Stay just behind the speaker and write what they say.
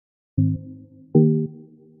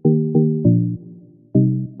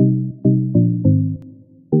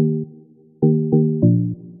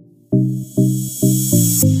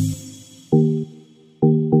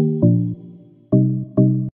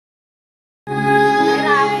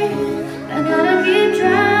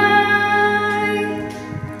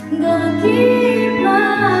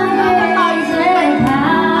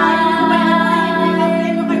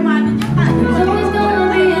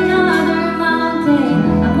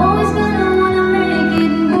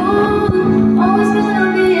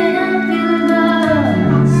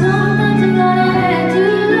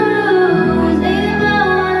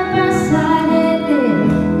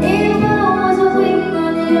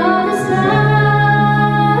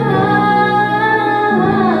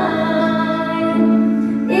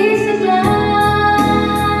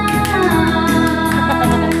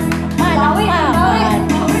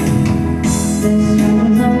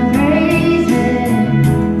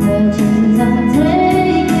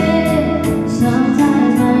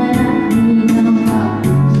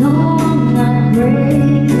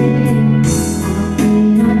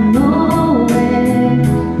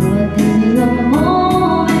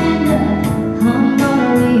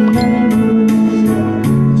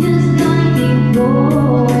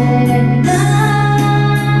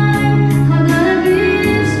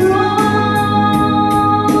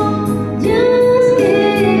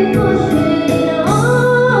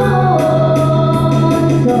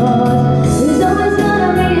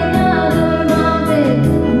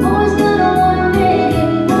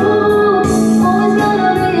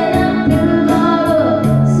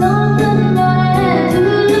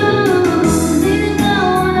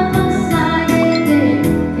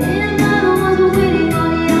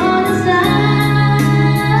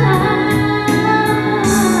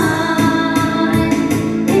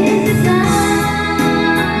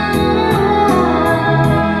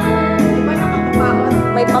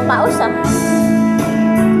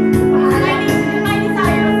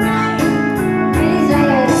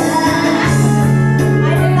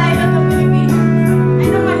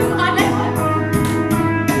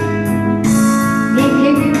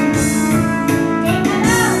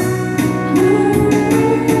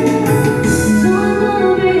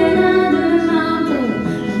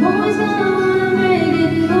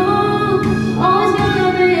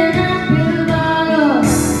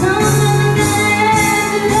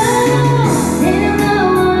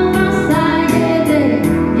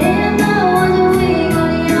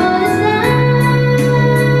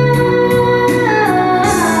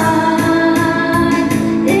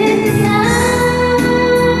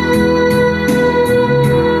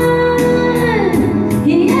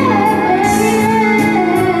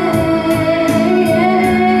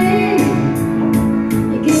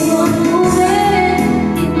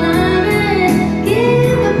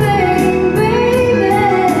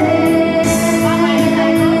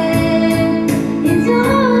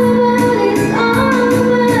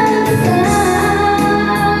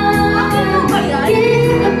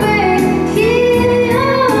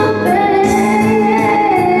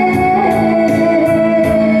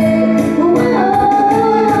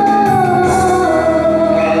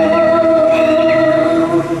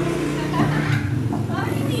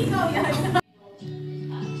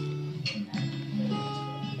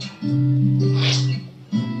I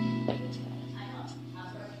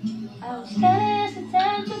was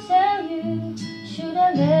hesitant to tell you, should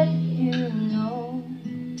I let you know?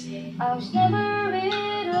 I was never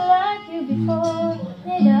really like you before.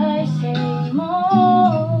 Did I say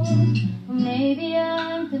more? Or maybe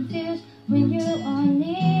I'm confused when you are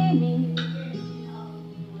near me.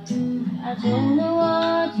 I don't know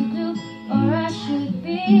what to do, or I should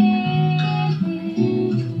be.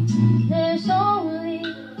 There's only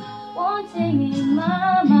one thing in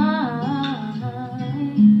my mind,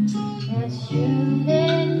 it's you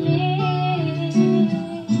and me.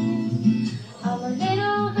 I'm a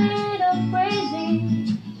little bit of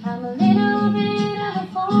crazy, I'm a little bit of a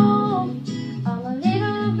fool, I'm a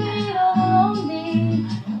little bit of lonely,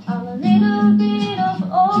 I'm a little bit of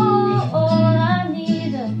all I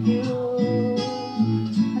need of you.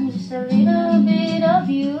 I'm just a little bit of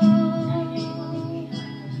you,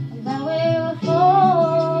 and that will fall.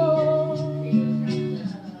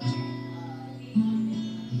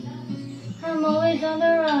 I'm always on the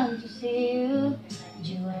run to see you, and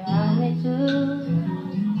you allow me to.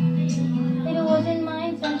 It wasn't my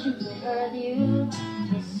intention to hurt you,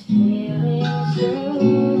 this feeling is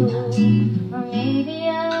true. Or maybe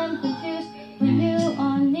I'm confused when you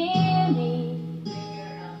are near me.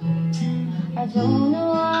 I don't know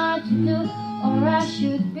what to do, or I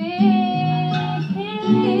should be.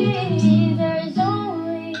 There is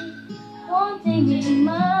only one thing in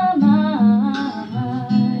my mind,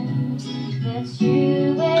 that's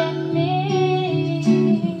you and me.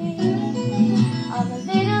 I'm a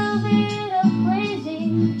little bit of crazy,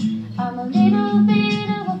 I'm a little bit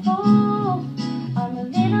of a fool, I'm a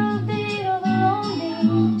little bit of lonely,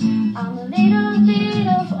 I'm a little bit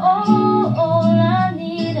of all I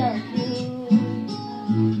need of you.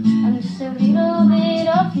 I'm just a little bit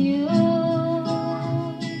of you,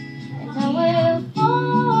 and I will fall.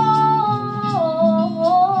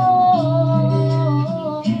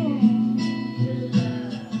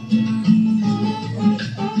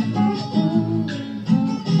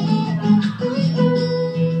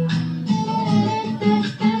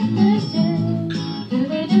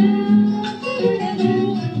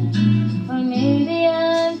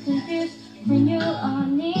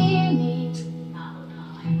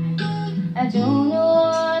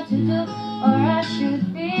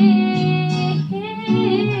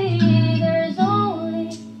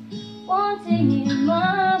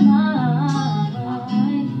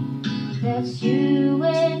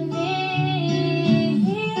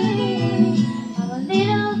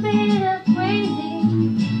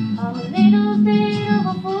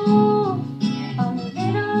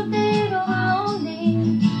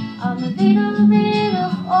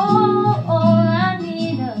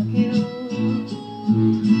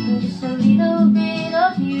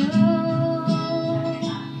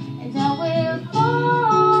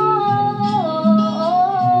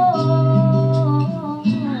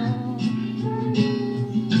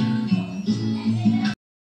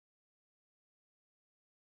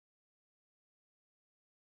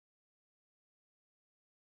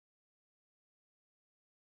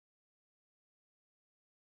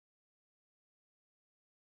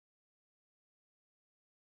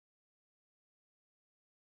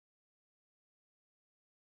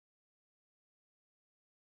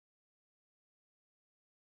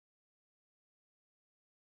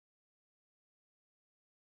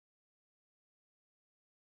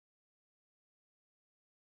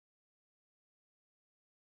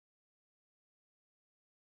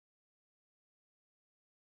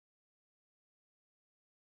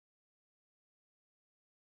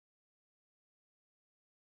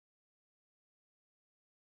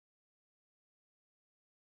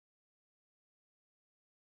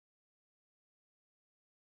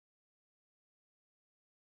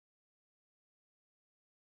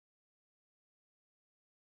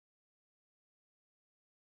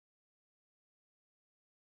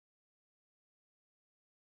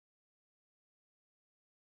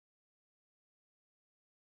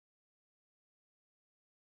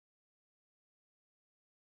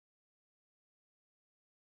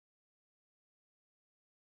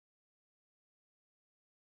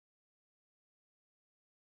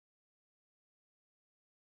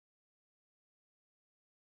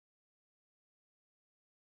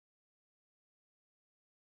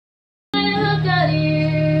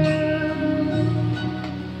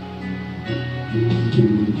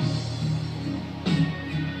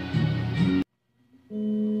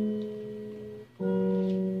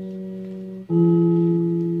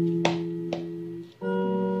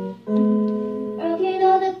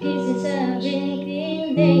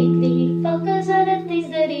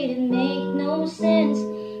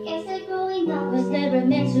 was never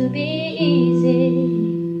meant to be easy.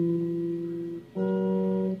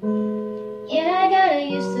 Yeah, I got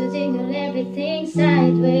used to jingle everything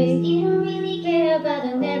sideways. Didn't really care about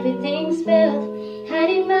when everything spilled,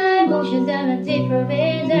 hiding my emotions down a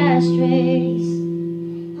different ashtrays.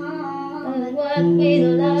 But what we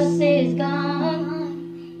lost is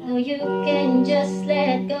gone. No, you can just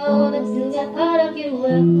let go. But still a part of you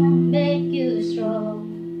will make you strong.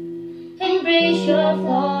 Embrace your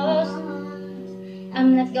flaws.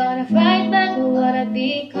 I'm not gonna fight back what I've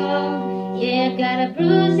become. Yeah, I've got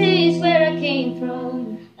bruises where I came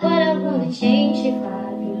from, but I wouldn't change if I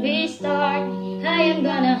could restart. I am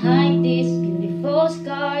gonna hide these beautiful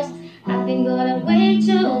scars. I've been going way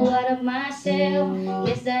too out of myself.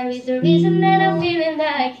 Yes, there is a reason that I'm feeling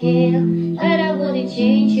like hell, but I wouldn't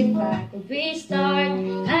change if I could restart.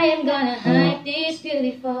 I am gonna hide these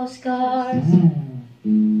beautiful scars.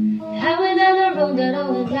 I went down the road that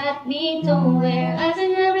always got me nowhere. Eyes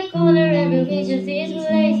in every corner, every reach of this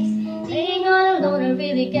place. Laying all alone, it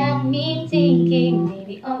really got me thinking,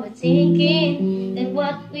 maybe overthinking, that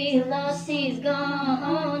what we lost is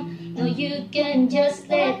gone. No, you can just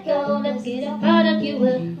let go. Let's get a part of you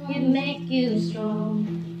will make you strong.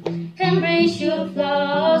 Embrace your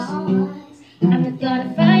flaws. I'm not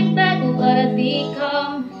gonna fight back what I've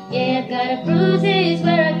become. Yeah, I've got bruises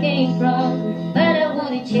where I came from, but I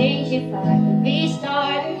wouldn't change if I could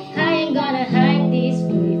restart. I ain't gonna hide these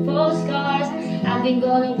beautiful scars. I've been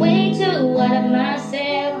going way too out of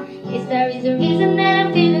myself. Yes, there is a reason that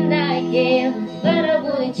I'm feeling like hell, but I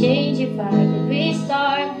wouldn't change if I could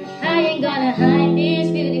restart. I ain't gonna hide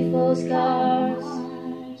these beautiful scars.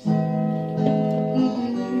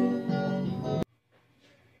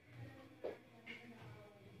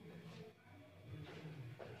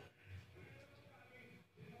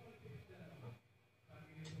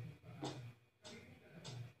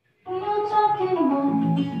 We don't talk anymore.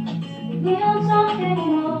 We don't talk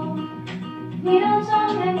anymore. We don't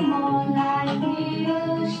talk anymore like we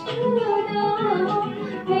used to do.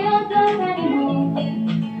 We don't talk anymore.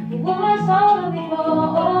 What was all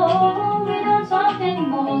before? We don't talk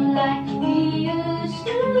anymore like we used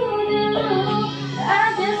to do. I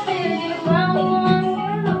just feel you found the one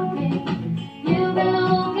you're looking. You've been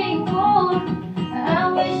looking for. I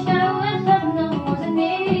wish I was up, no, it wasn't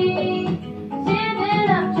me. Even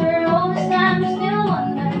after all this time, I still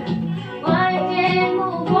wonder why I can't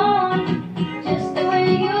move on just the way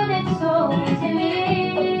you did so easily.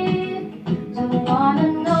 Don't wanna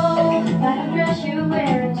know that dress you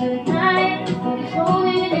wear tonight, but it's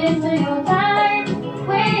holding into your time, the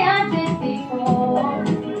way I did before.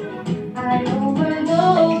 I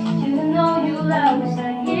overdosed, you know you love us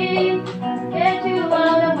again. I get you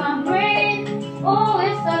out of my brain. Oh,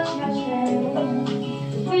 it's such a shame.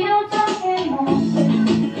 We don't talk anymore.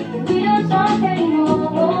 We don't talk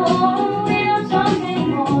anymore. We don't talk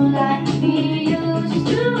anymore like we used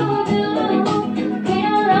to do. We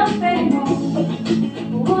don't love anymore.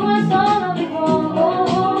 What was all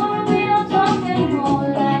before? We don't talk anymore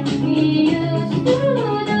like we used to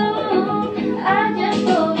do. I just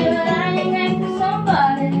told you lying next to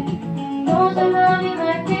somebody knows I love you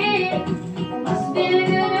like me. Must be the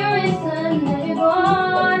good reason that you're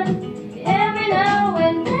gone. Every now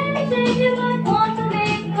and then you think you might want to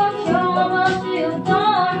become sure what you've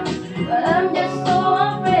done, but I'm just so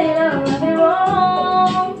afraid of getting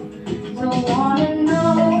wrong. Don't wanna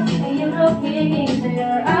know when you're looking into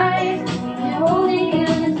your eyes, you're holding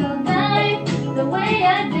you so tight, the way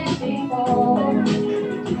I did before.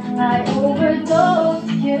 I overdosed,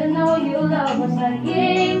 didn't know you love was a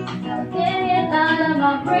game. I can't get out of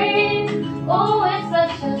my brain. Oh, it's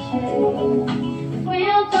such a shame. We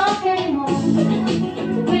don't talk anymore.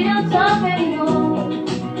 We don't talk anymore.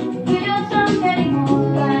 We don't talk anymore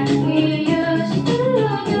like we used to do.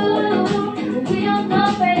 We don't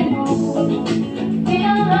talk anymore. We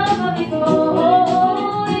don't love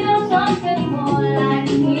before. We don't talk anymore like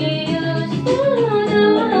we used to do.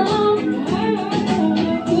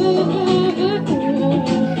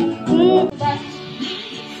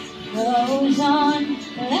 Goes on,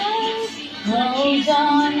 life goes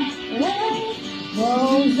on, life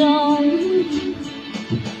goes on.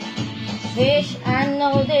 Wish I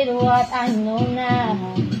know that what I know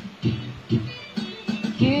now.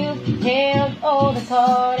 You held all the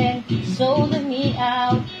cards and sold me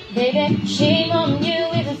out. Baby, shame on you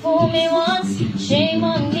if you fooled me once. Shame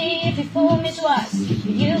on me if you fooled me twice.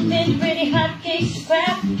 You've been pretty hot cakes to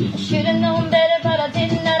crack. I should've known better, but I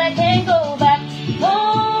didn't. That I can't go back.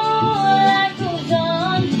 Oh, life goes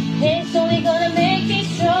on. It's only gonna make me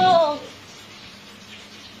strong.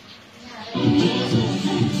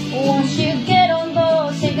 Once you get on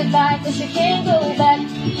board, take a back, 'cause you can't go back.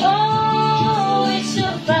 Oh,